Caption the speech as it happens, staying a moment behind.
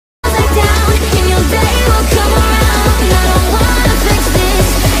day will come around. I don't wanna fix this.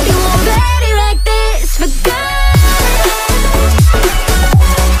 You already like this. Forget.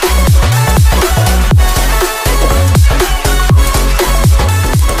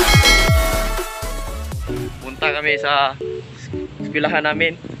 Punta kami sa eskwelahan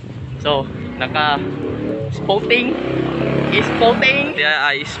namin. So, spotting.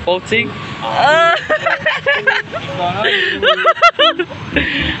 Yeah, spotting.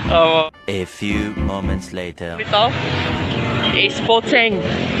 A few moments later. Ito, spotting.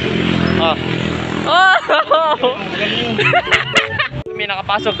 Kami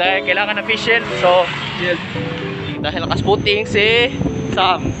nakapasok dahil kailangan ng face shield. So, dahil naka-spotting si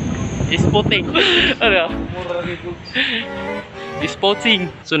Sam. Spotting. Ano? Spotting.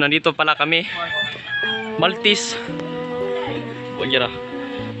 So, nandito pala kami. Maltese.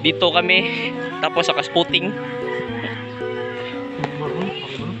 Dito kami. Tapos naka-spotting.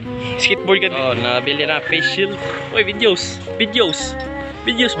 Skateboard ka. Oh, nabili na face shield. Uy, videos. Videos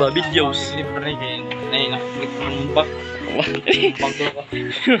ba? Videos. Ito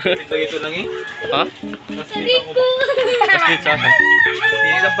lang eh. Ha? Kasi sa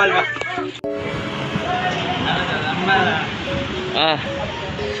Sinilabal ba?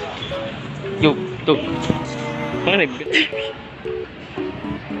 Yuk, tuh. Mana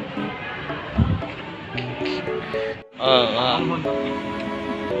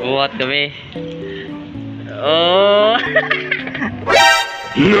buat kami. Oh.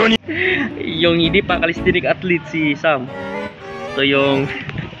 Yung hindi pa calisthenic athlete si Sam. Ito yung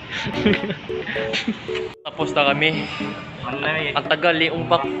tapos na kami. Ang tagal yung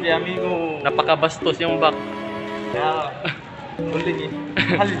back. Napakabastos yung back.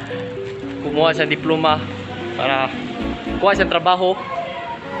 Kumuha sa diploma para kuha sa trabaho.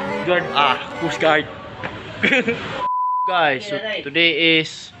 Coast Guard. Guys, so today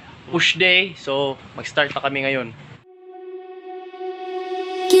is push day. So mag-start na kami ngayon.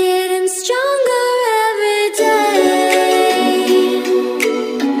 Getting stronger every day.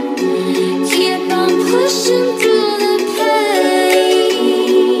 Keep on pushing through the pain.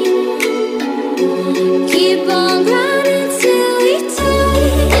 Keep on grinding till we die.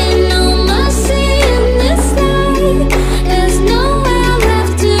 Ain't no mercy in this life. There's nowhere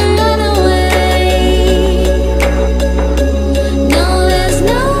left to run away. No, there's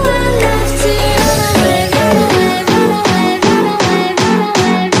nowhere left to run away. Run away, run away, run away, run away.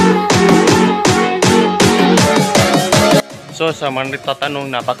 So sa mga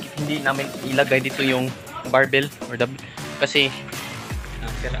nagtatanong na bakit hindi namin ilagay dito yung barbell or kasi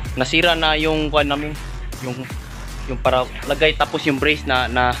nasira na yung kuan namin, yung para lagay, tapos yung brace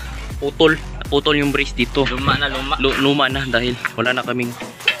na putol yung brace dito. Luma na dahil wala na kaming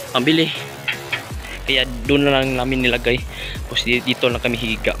pambili. Kaya doon na lang namin nilagay. Tapos dito lang kami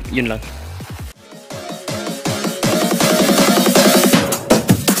higa. Yun lang.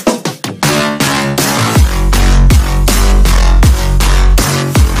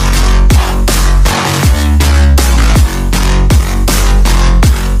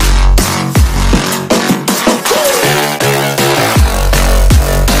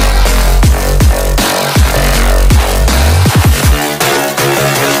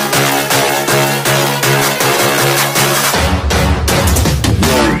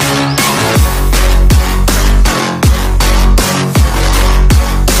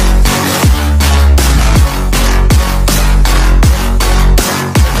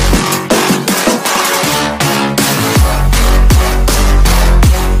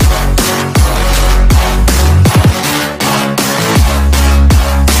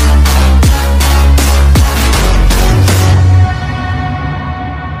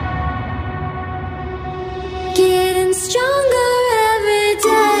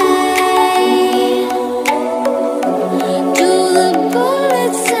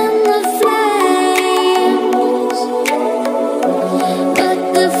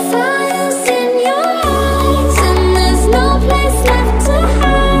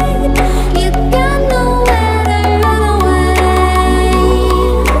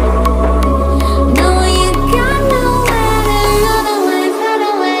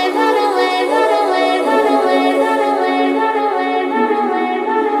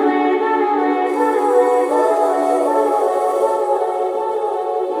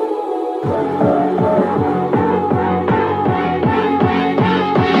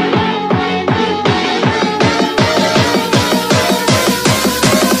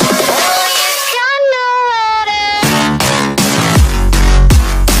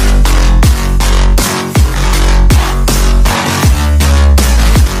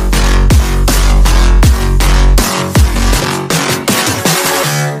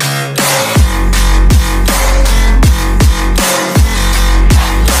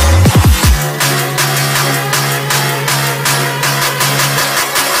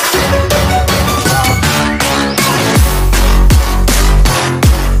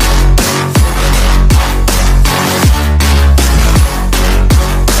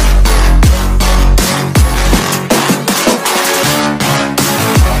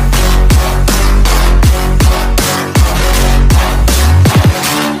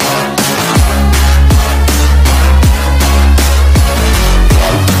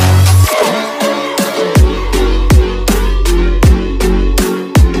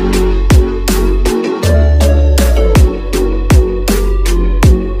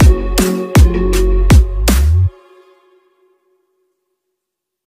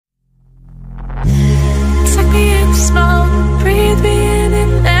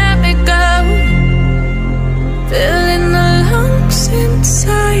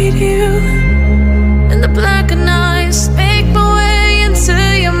 need you. And the blackened eyes make my way into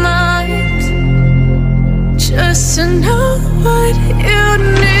your mind, just to know what you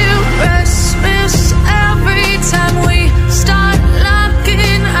knew. Restless every time we start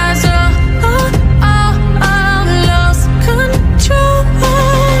locking eyes. Lost control.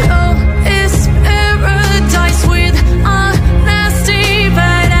 Oh, it's paradise with honesty,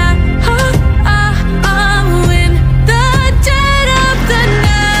 but I'm in the dead of the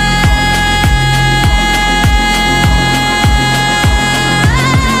night.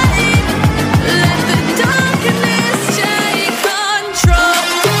 Let the darkness take control.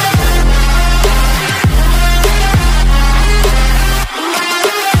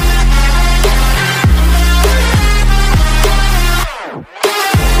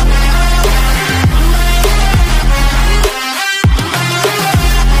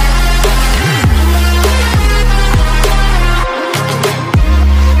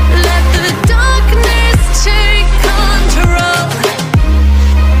 Let the darkness take control.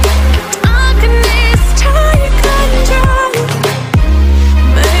 Darkness take control.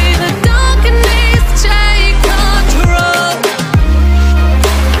 May the darkness take control.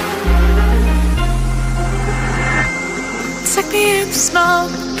 Take me in the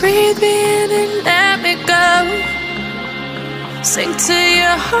smoke, breathe me in and let me go. Sink to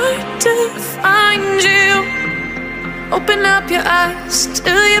your heart to find you. Open up your eyes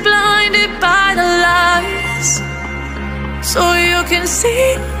till you're blinded by the lies, so you can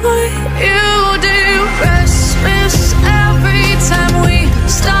see what you do. Restless every time we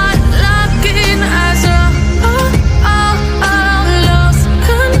start locking eyes. Lost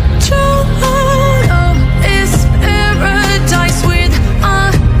control. Oh, it's paradise with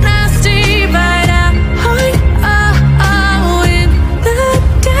honesty, but I'm in the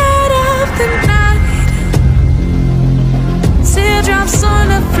dead of the night. Teardrops on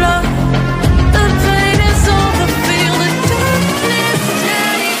the floor. The pain is over. Feel the darkness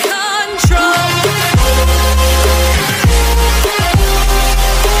take control.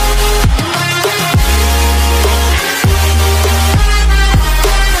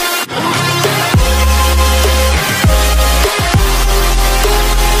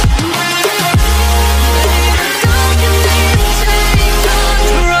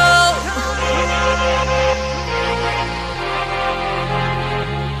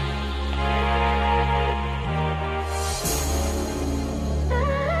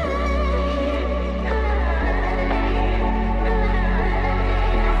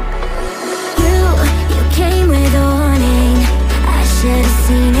 You came with a warning. I should have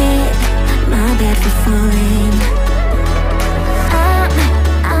seen it. My bad for falling.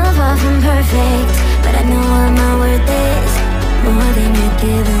 I'm far from perfect, but I know what my worth is, more than you're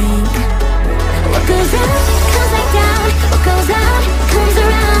giving. What goes up comes back down. What goes out comes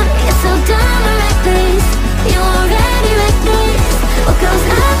around. You're so dumb or reckless. You're already reckless. What goes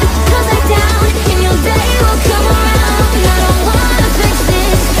up comes back down, and your day will come around. I don't wanna fix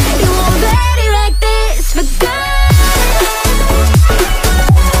this. You already like this. Forgot.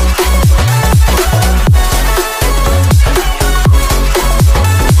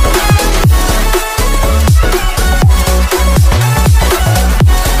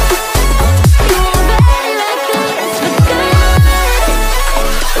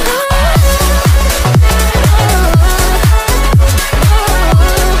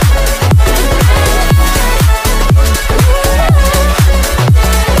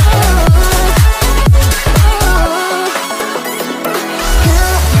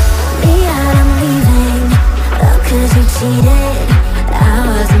 Cheated, I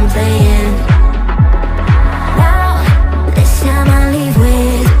wasn't playing. Now, this time I leave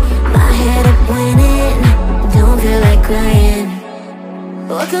with my head up winning. Don't feel like crying.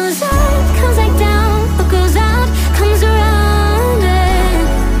 What goes up comes back down. What goes out comes around.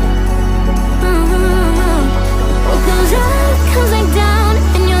 What goes up comes back down,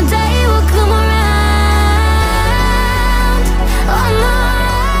 and your day will come around. Oh no.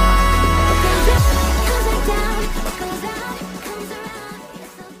 What goes up comes back down. What goes out comes around.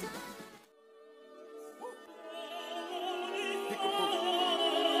 You're so dumb.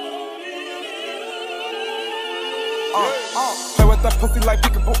 Play with that pussy like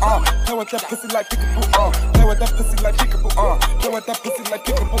peekaboo, play with that pussy like peekaboo, play with that pussy like peekaboo, play with that pussy like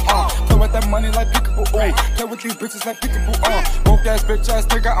peekaboo, play with that money like peekaboo, play with these bitches like peekaboo, broke ass bitch ass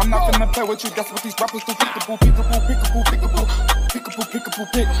nigga, I'm not finna play with you. That's what these rappers do. Peekaboo, peekaboo, peekaboo, peekaboo, peekaboo, peekaboo,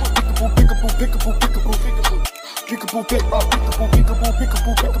 pick, peekaboo, peekaboo, peekaboo, peekaboo, peekaboo. Peekaboo, pick, peekaboo, peekaboo, peekaboo,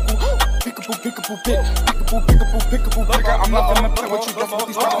 peekaboo, peekaboo, peekaboo, pick, peekaboo, peekaboo, peekaboo, nigga, I'm not finna play with you. That's what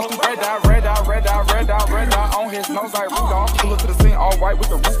these rappers do. Red eye, red eye, red eye, red eye, red eye on his nose like Rudolph. Pull up to the scene all white with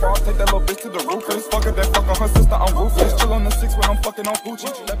the roof off. the roof. First fucker that fuck on her sister, I'm ruthless. Chill on the 6 when I'm fucking on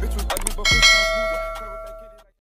Gucci. That bitch was ugly, but bitch was moving.